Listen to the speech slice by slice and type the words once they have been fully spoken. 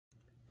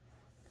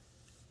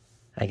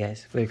Hi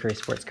guys, Fluid Curry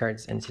Sports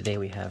Cards, and today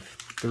we have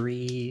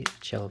 3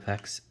 cello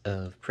packs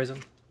of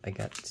Prizm. I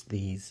got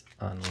these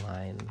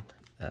online,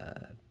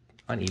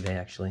 on eBay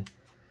actually,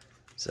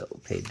 so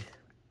paid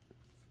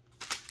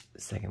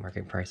second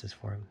market prices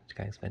for them. It's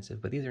kind of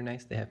expensive, but these are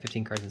nice. They have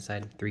 15 cards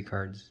inside, 3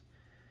 cards,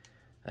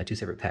 2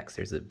 separate packs.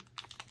 There's a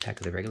pack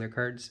of the regular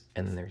cards,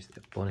 and then there's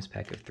the bonus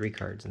pack of 3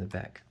 cards in the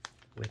back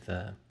with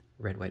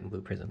red, white, and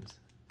blue Prizms.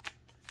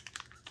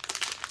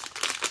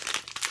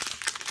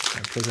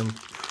 Prizm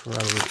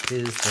probably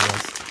is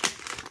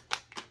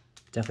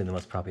definitely the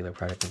most popular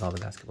product of all the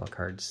basketball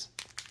cards.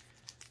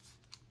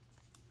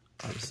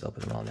 I'll just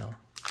open them all now.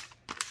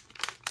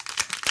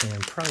 And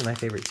probably my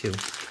favorite too.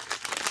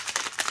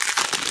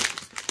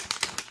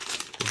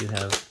 We do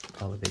have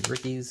all the big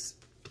rookies,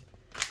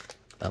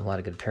 a lot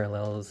of good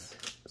parallels,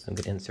 some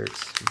good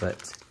inserts, but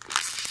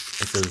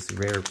it's those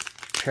rare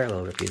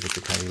parallel rookies that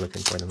you're probably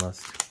looking for the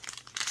most.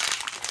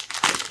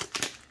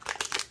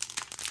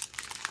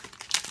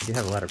 I do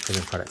have a lot of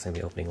Prizm products I'm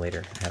going to be opening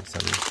later. I have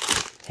some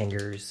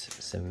hangers,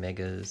 some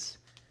megas,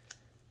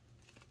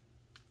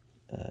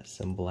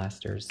 some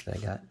blasters that I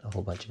got, a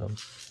whole bunch of them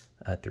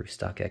through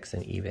StockX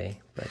and eBay.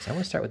 But I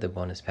want to start with the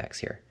bonus packs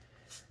here.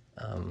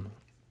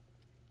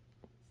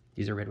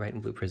 These are red, white,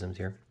 and blue Prizms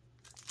here.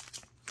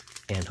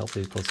 And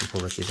hopefully we pull some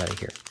cool rookies out of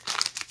here.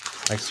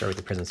 I like to start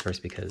with the Prizms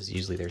first because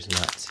usually there's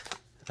not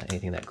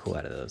anything that cool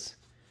out of those.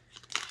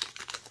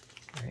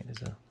 Alright,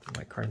 there's a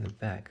white card in the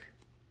back.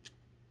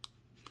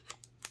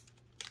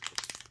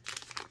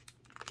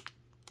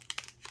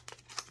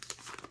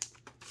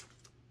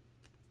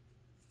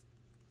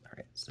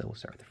 So we'll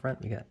start with the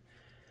front. We got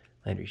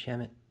Landry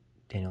Shamet,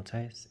 Daniel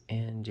Tice,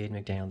 and Jade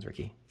McDaniels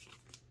rookie.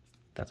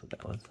 That's what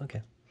that was.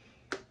 Okay.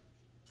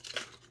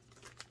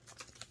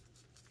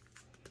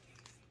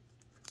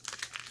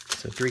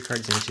 So 3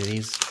 cards in each of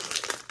these.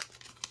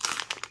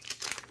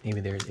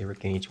 Maybe there's a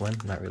rookie in each one.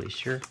 I'm not really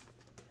sure.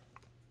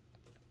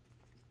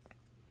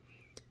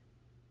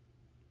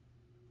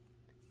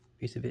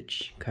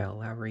 Vucevic, Kyle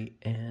Lowry,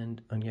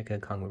 and Onyeka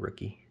Okongwu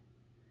rookie.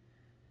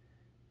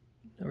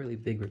 Not really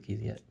big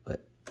rookies yet,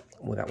 but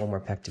we got one more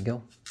pack to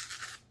go.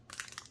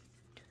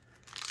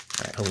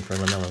 Alright, hoping for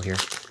LaMelo here.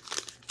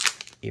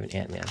 Even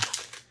Ant-Man. I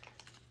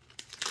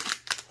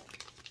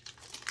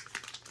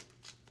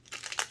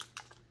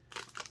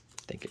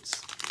think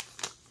it's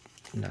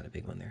not a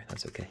big one there.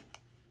 That's okay.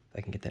 If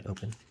I can get that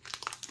open.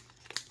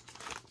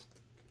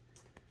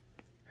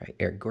 Alright,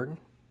 Eric Gordon,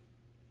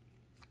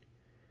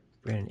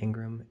 Brandon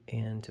Ingram,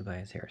 and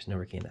Tobias Harris. No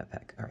rookie in that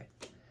pack. Alright,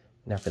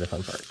 now for the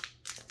fun part.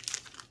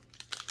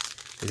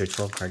 These are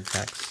 12 card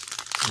packs.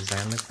 Design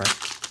on the front.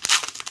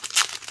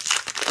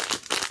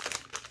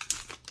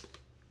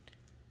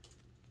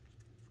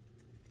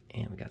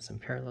 And we got some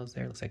parallels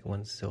there. Looks like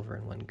one's silver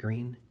and one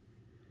green.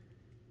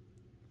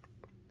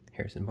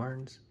 Harrison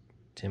Barnes,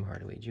 Tim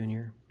Hardaway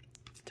Jr.,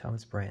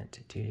 Thomas Bryant,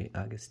 T.J.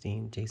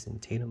 Augustine, Jason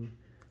Tatum,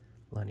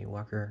 Lonnie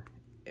Walker,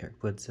 Eric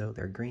Bledsoe.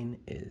 Their green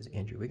is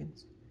Andrew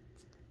Wiggins.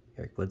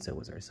 Eric Bledsoe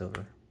was our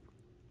silver.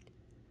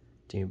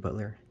 Jimmy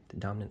Butler, the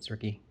dominance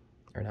rookie,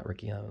 or not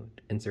rookie,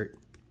 insert.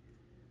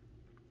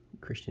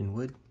 Christian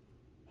Wood,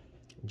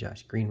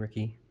 Josh Green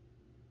rookie,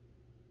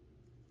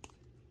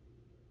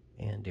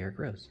 and Derrick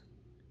Rose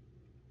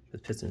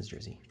with Pistons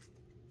jersey.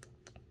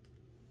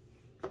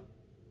 Alright,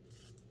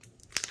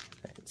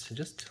 so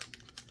just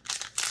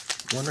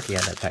one rookie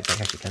out of that pack. That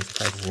actually kind of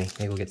surprises me.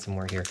 Maybe we'll get some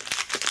more here.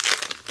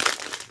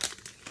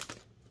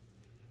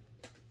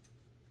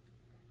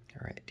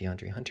 Alright,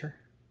 DeAndre Hunter,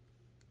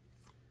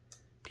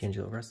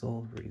 D'Angelo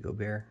Russell, Rudy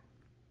Gobert,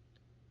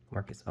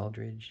 Marcus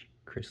Aldridge,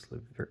 Caris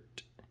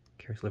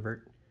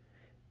LeVert,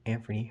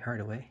 Anthony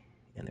Hardaway,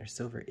 and their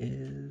silver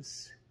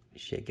is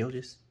Shai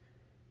Gilgeous,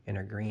 and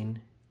our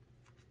green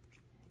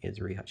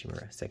is Rui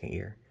Hachimura, second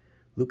year.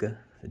 Luka,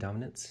 the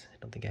dominance. I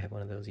don't think I have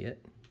one of those yet.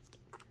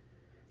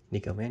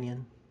 Nico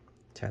Mannion,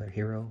 Tyler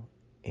Hero,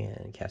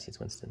 and Cassius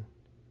Winston.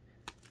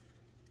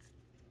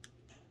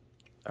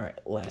 Alright,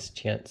 last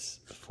chance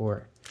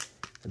for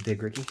a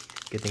big rookie.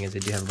 Good thing is I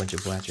do have a bunch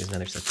of blasters and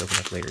other stuff to open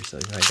up later, so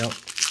if I don't,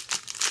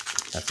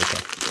 that's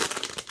okay.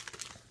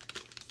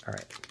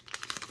 Alright.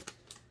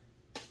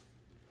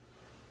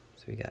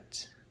 So we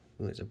got,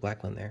 ooh, there's a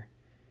black one there,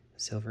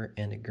 silver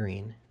and a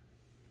green.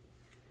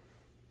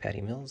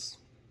 Patty Mills,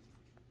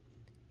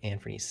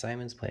 Anthony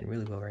Simons playing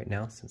really well right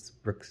now since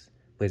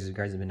Blazers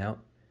guards have been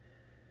out.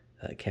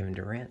 Kevin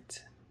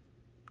Durant,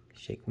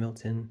 Shake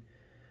Milton,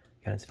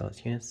 Giannis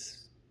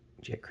Valanciunas,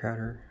 Jake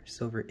Crowder.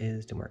 Silver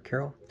is DeMar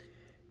Carroll,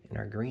 and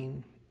our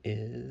green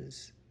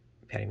is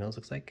Patty Mills.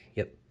 Looks like,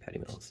 yep, Patty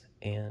Mills,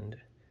 and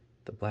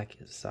the black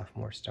is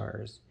sophomore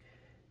stars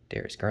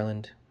Darius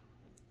Garland,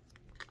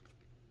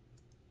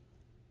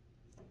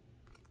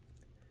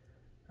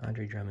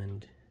 Andre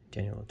Drummond,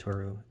 Daniel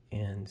Oturu,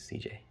 and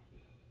CJ.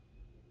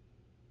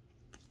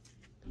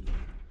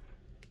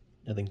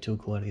 Nothing too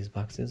cool out of these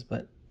boxes,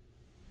 but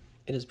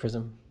it is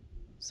Prizm,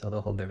 so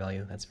they'll hold their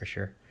value, that's for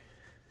sure.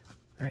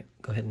 Alright,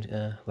 go ahead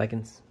and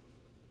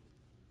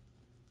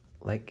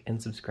like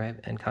and subscribe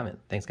and comment.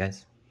 Thanks,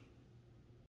 guys.